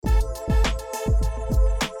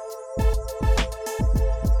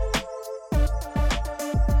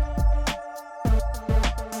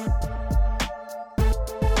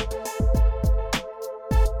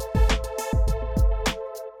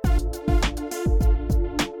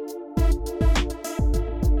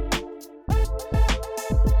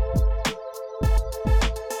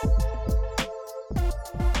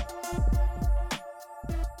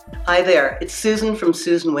Hi there, it's Susan from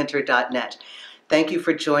SusanWinter.net. Thank you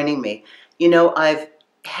for joining me. You know, I've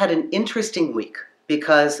had an interesting week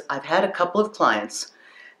because I've had a couple of clients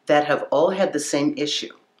that have all had the same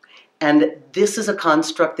issue. And this is a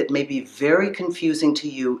construct that may be very confusing to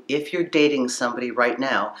you if you're dating somebody right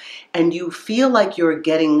now and you feel like you're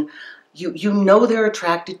getting, you know they're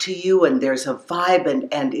attracted to you and there's a vibe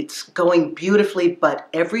and it's going beautifully, but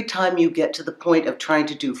every time you get to the point of trying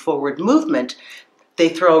to do forward movement, they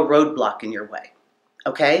throw a roadblock in your way,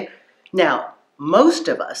 okay? Now, most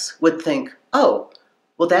of us would think, oh,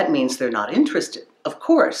 well, that means they're not interested, of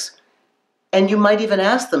course. And you might even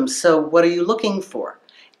ask them, so what are you looking for?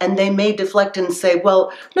 And they may deflect and say,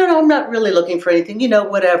 well, no, I'm not really looking for anything, you know,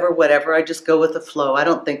 whatever, I just go with the flow, I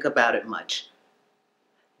don't think about it much.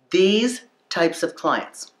 These types of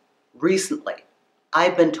clients, recently,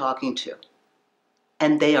 I've been talking to,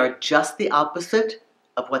 and they are just the opposite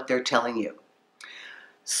of what they're telling you.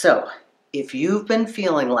 So, if you've been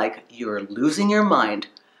feeling like you're losing your mind,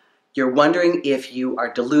 you're wondering if you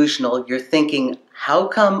are delusional, you're thinking, how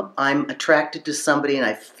come I'm attracted to somebody and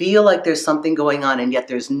I feel like there's something going on and yet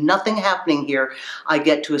there's nothing happening here, I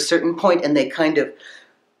get to a certain point and they kind of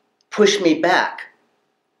push me back.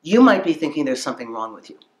 You might be thinking there's something wrong with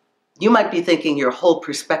you. You might be thinking your whole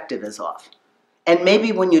perspective is off. And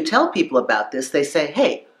maybe when you tell people about this, they say,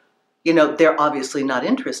 hey, you know, they're obviously not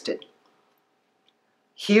interested.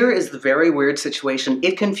 Here is the very weird situation.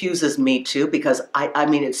 It confuses me too because I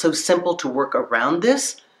mean, it's so simple to work around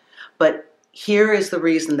this, but here is the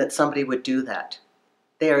reason that somebody would do that.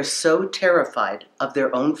 They are so terrified of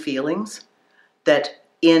their own feelings that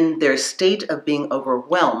in their state of being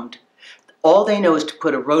overwhelmed, all they know is to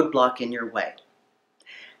put a roadblock in your way.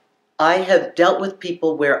 I have dealt with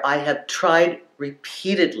people where I have tried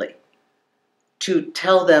repeatedly to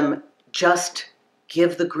tell them, just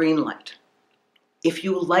give the green light. If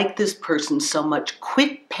you like this person so much,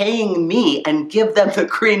 quit paying me and give them the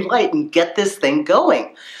green light and get this thing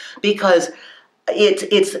going. Because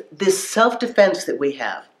it's this self-defense that we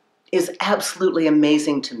have is absolutely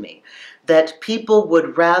amazing to me. That people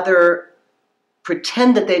would rather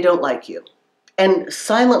pretend that they don't like you and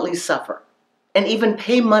silently suffer and even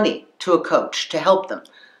pay money to a coach to help them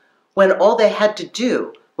when all they had to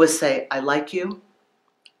do was say, I like you,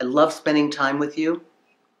 I love spending time with you,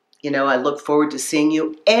 you know, I look forward to seeing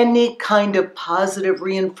you. Any kind of positive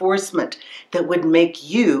reinforcement that would make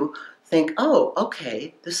you think, oh,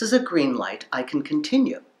 okay, this is a green light, I can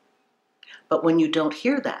continue. But when you don't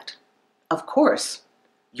hear that, of course,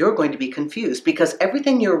 you're going to be confused because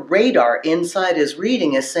everything your radar inside is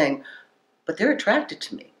reading is saying, but they're attracted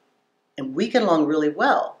to me and we get along really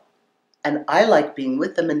well. And I like being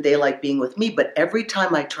with them and they like being with me. But every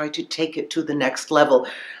time I try to take it to the next level,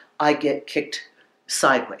 I get kicked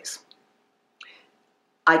sideways.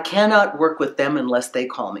 I cannot work with them unless they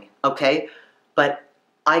call me, okay? But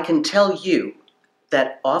I can tell you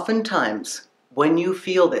that oftentimes when you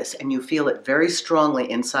feel this, and you feel it very strongly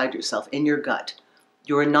inside yourself, in your gut,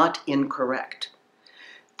 you're not incorrect.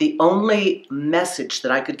 The only message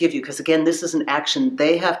that I could give you, because again, this is an action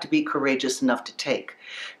they have to be courageous enough to take,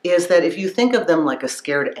 is that if you think of them like a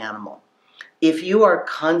scared animal, if you are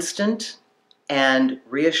constant and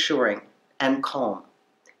reassuring and calm,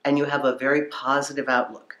 and you have a very positive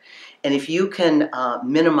outlook, and if you can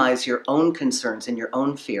minimize your own concerns and your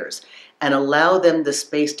own fears and allow them the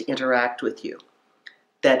space to interact with you,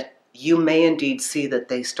 that you may indeed see that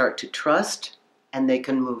they start to trust and they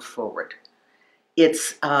can move forward.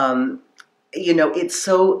 It's, you know, it's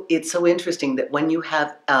so interesting that when you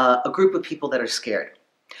have a group of people that are scared,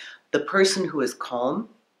 the person who is calm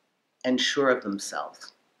and sure of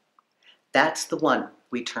themselves, that's the one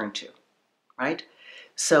we turn to, right?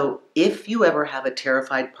 So if you ever have a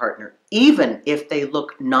terrified partner, even if they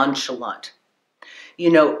look nonchalant,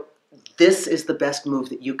 you know, this is the best move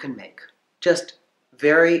that you can make. Just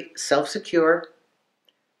very self-secure,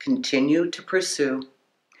 continue to pursue.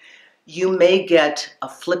 You may get a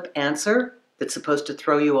flip answer that's supposed to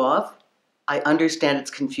throw you off. I understand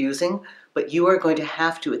it's confusing, but you are going to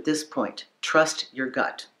have to, at this point, trust your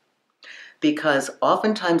gut. Because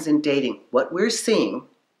oftentimes in dating, what we're seeing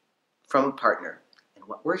from a partner and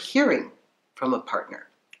what we're hearing from a partner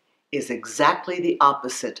is exactly the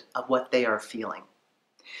opposite of what they are feeling.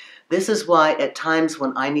 This is why at times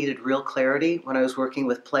when I needed real clarity, when I was working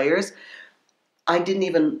with players, I didn't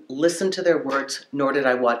even listen to their words, nor did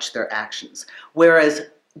I watch their actions. Whereas,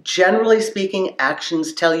 generally speaking,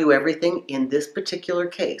 actions tell you everything. In this particular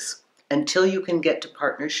case, until you can get to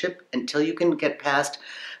partnership, until you can get past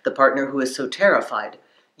the partner who is so terrified,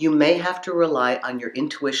 you may have to rely on your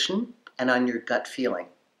intuition and on your gut feeling.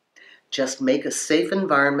 Just make a safe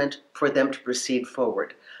environment for them to proceed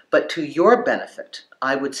forward. But to your benefit,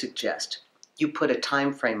 I would suggest you put a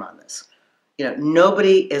time frame on this.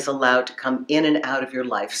 Nobody is allowed to come in and out of your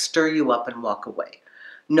life, stir you up and walk away.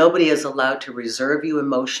 Nobody is allowed to reserve you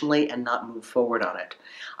emotionally and not move forward on it.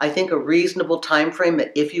 I think a reasonable time frame,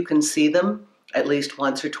 that if you can see them at least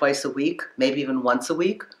once or twice a week, maybe even once a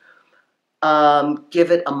week,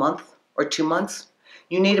 give it a month or 2 months.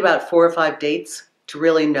 You need about 4 or 5 dates to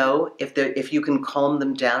really know if you can calm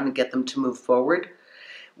them down and get them to move forward.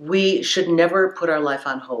 We should never put our life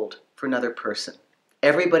on hold for another person.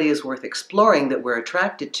 Everybody is worth exploring that we're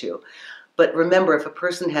attracted to. But remember, if a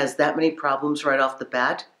person has that many problems right off the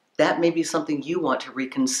bat, that may be something you want to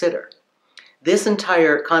reconsider. This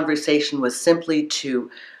entire conversation was simply to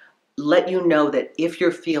let you know that if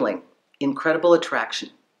you're feeling incredible attraction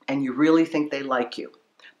and you really think they like you,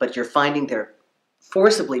 but you're finding they're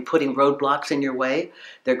forcibly putting roadblocks in your way,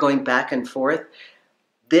 they're going back and forth,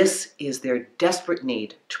 this is their desperate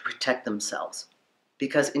need to protect themselves.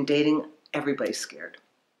 Because in dating, everybody's scared.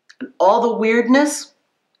 And all the weirdness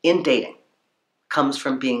in dating comes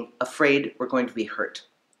from being afraid we're going to be hurt,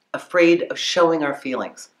 afraid of showing our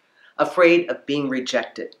feelings, afraid of being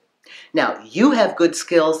rejected. Now, you have good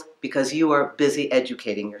skills because you are busy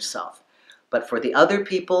educating yourself. But for the other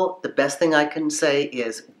people, the best thing I can say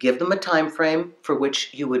is give them a time frame for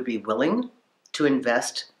which you would be willing to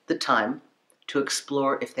invest the time to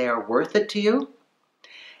explore if they are worth it to you,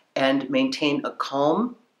 and maintain a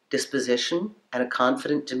calm disposition and a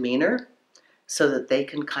confident demeanor so that they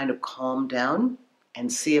can kind of calm down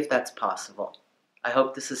and see if that's possible. I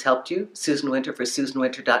hope this has helped you. Susan Winter for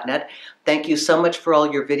SusanWinter.net. Thank you so much for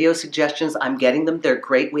all your video suggestions. I'm getting them. They're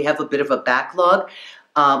great. We have a bit of a backlog.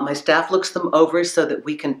 My staff looks them over so that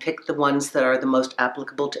we can pick the ones that are the most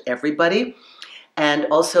applicable to everybody. And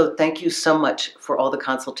also, thank you so much for all the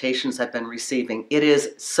consultations I've been receiving. It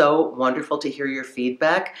is so wonderful to hear your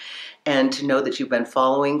feedback and to know that you've been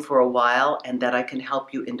following for a while and that I can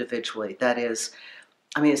help you individually. That is,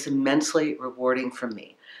 it's immensely rewarding for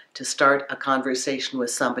me to start a conversation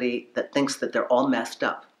with somebody that thinks that they're all messed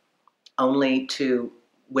up, only to,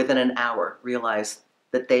 within an hour, realize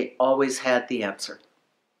that they always had the answer.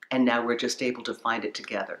 And now we're just able to find it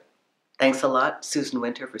together. Thanks a lot. Susan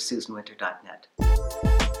Winter for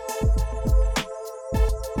SusanWinter.net.